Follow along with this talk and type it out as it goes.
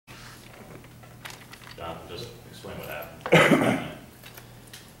Just explain what happened.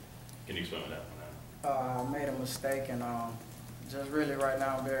 Can you explain what happened now? I made a mistake, and just really right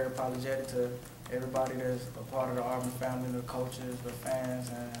now I'm very apologetic to everybody that's a part of the Auburn family, the coaches, the fans,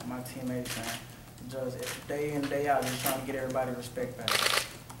 and my teammates, and just day in, day out, just trying to get everybody respect back.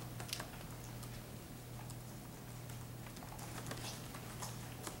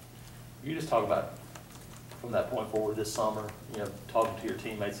 You just talk about from that point forward this summer, you know, talking to your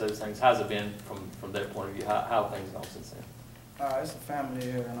teammates, those things. How's it been from their point of view? How have things gone since then? It's a family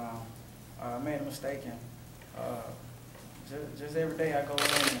here, and I made a mistake, and just every day I go in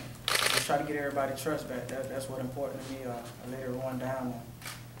and just try to get everybody trust back. That's what's important to me. I let everyone down,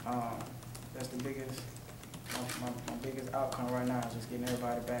 and that's the biggest, my biggest outcome right now is just getting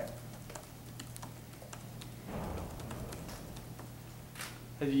everybody back.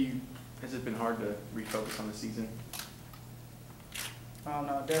 Has it been hard to refocus on the season?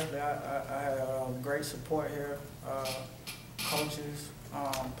 No, definitely. I had great support here, coaches,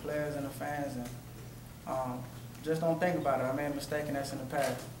 players, and the fans, and just don't think about it. I made a mistake, and that's in the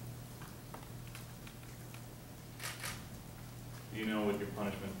past. Do you know what your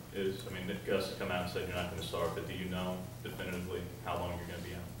punishment is? I mean, Gus has come out and said you're not going to start, but do you know definitively how long you're going to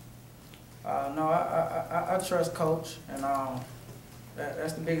be out? No, I trust Coach, and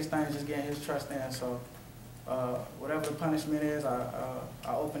that's the biggest thing, just getting his trust in. So whatever the punishment is, I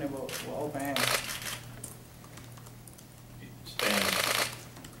open it with open hands. Stan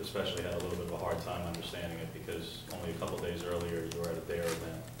especially had a little bit of a hard time understanding it because only a couple of days earlier you were at a Dare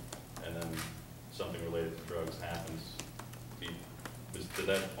event, and then something related to drugs happens. Did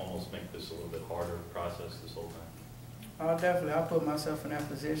that almost make this a little bit harder to process this whole time? Definitely. I put myself in that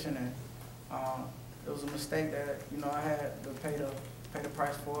position, and it was a mistake that I had to pay the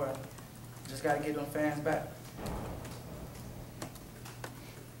price for it. Just got to get them fans back.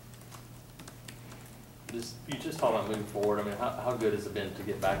 You just talk about moving forward. I mean, how good has it been to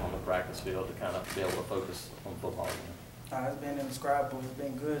get back on the practice field to kind of be able to focus on football again? It's been indescribable. It's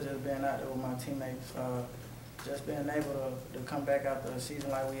been good just being out there with my teammates. Just being able to come back after a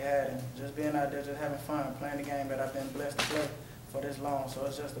season like we had, and just being out there, just having fun, playing the game that I've been blessed to play for this long. So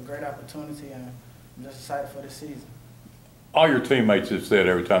it's just a great opportunity, and I'm just excited for this season. All your teammates have said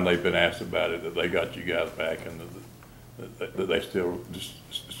every time they've been asked about it that they got you guys back and that they still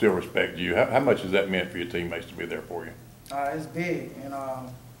respect you. How much has that meant for your teammates to be there for you? It's big, and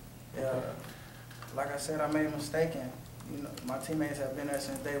like I said, I made a mistake, and my teammates have been there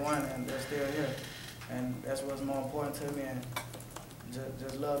since day one, and they're still here, and that's what's more important to me, and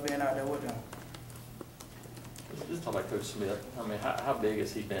just love being out there with them. Just talk about Coach Smith. I mean, how big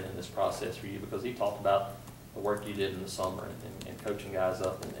has he been in this process for you? Because he talked about the work you did in the summer and coaching guys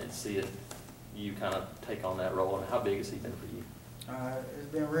up and seeing you kind of take on that role. And how big has he been for you? It's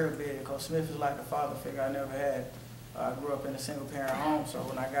been real big. Coach Smith is like the father figure I never had. I grew up in a single-parent home, so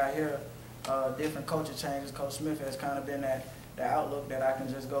when I got here, different coaching changes. Coach Smith has kind of been that outlook that I can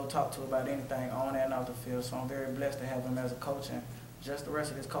just go talk to about anything on and off the field. So I'm very blessed to have him as a coach, and just the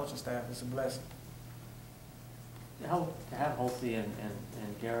rest of his coaching staff. It's a blessing. To have Holsey and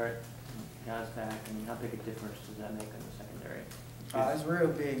Garrett guys back, I mean, how big a difference does that make in the secondary? It's real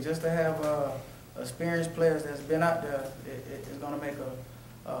big. Just to have experienced players that's been out there, it's going to make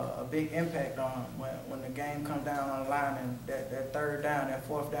a big impact on when the game comes down on the line and that third down, that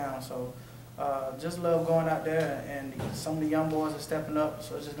fourth down. So just love going out there, and some of the young boys are stepping up,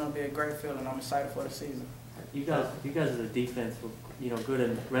 so it's just going to be a great feeling. I'm excited for the season. You guys as a defense were, good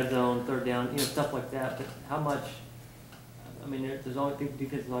in red zone, third down, stuff like that, but how much, I mean, there's always,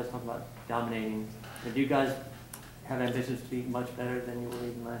 defenses always talk about dominating. Do you guys have ambitions to be much better than you were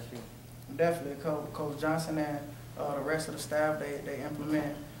even last year? Definitely. Coach Johnson and the rest of the staff, they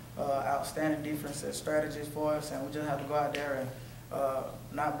implement outstanding defensive strategies for us, and we just have to go out there and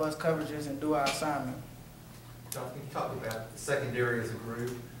not bust coverages and do our assignment. Jonathan, you talked about the secondary as a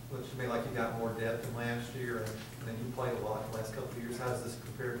group. Looks to me like you got more depth than last year, and then you played a lot the last couple of years. How does this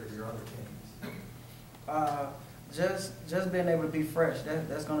compare to your other teams? Just being able to be fresh.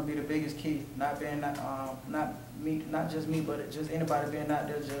 That's going to be the biggest key. Not just me, but just anybody being out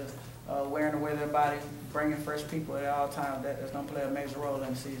there, just wearing away their body, bringing fresh people at all times. That's going to play a major role in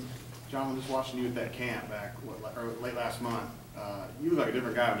the season. John, was just watching you at that camp back late last month. You look like a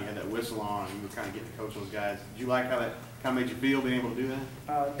different guy when you had that whistle on and you were kind of getting to coach those guys. Did you like how that kind of made you feel being able to do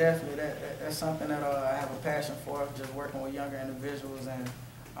that? Definitely. That's something that I have a passion for, just working with younger individuals and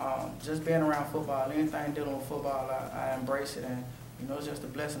just being around football. Anything dealing with football, I embrace it, and it's just a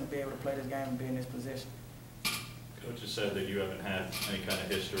blessing to be able to play this game and be in this position. Coach has said that you haven't had any kind of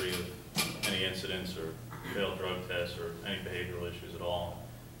history of any incidents or failed drug tests or any behavioral issues at all.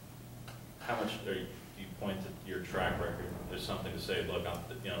 How much do you point to your track record, there's something to say, look,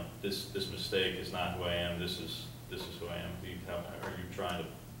 this mistake is not who I am, this is who I am. Are you trying to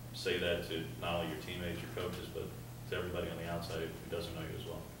say that to not only your teammates, your coaches, but to everybody on the outside who doesn't know you as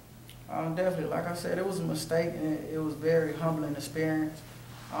well? Definitely. Like I said, it was a mistake, and it was very humbling experience.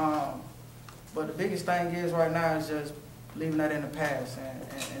 But the biggest thing is right now is just leaving that in the past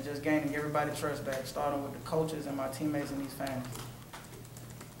and just gaining everybody's trust back, starting with the coaches and my teammates and these fans.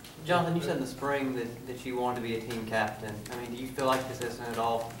 Jonathan, you said in the spring that you wanted to be a team captain. I mean, do you feel like this hasn't at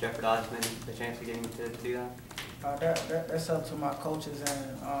all jeopardized maybe the chance of getting to do that? That's up to my coaches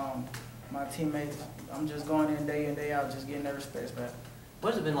and my teammates. I'm just going in day out, just getting their respect back.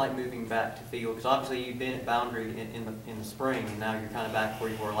 What has it been like moving back to field? Because obviously you've been at Boundary in the spring, and now you're kind of back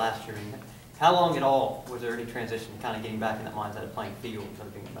where you were last year. And how long at all was there any transition, kind of getting back in that mindset of playing field instead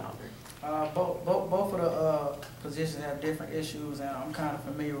of being at Boundary? Both of the positions have different issues, and I'm kind of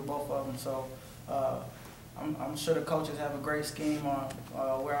familiar with both of them. So I'm sure the coaches have a great scheme on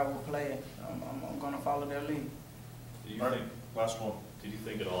where I will play. I'm going to follow their lead. Do you think, last one, did you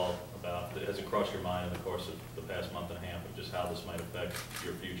think at all about, has it crossed your mind in the course of the past month and a half of just how this might affect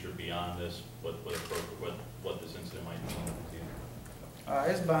your future beyond this, what this incident might mean to you?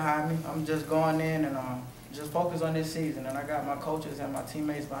 It's behind me. I'm just going in and just focus on this season. And I got my coaches and my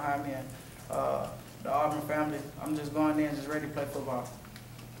teammates behind me and the Auburn family. I'm just going in, just ready to play football.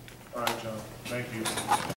 All right, John. Thank you.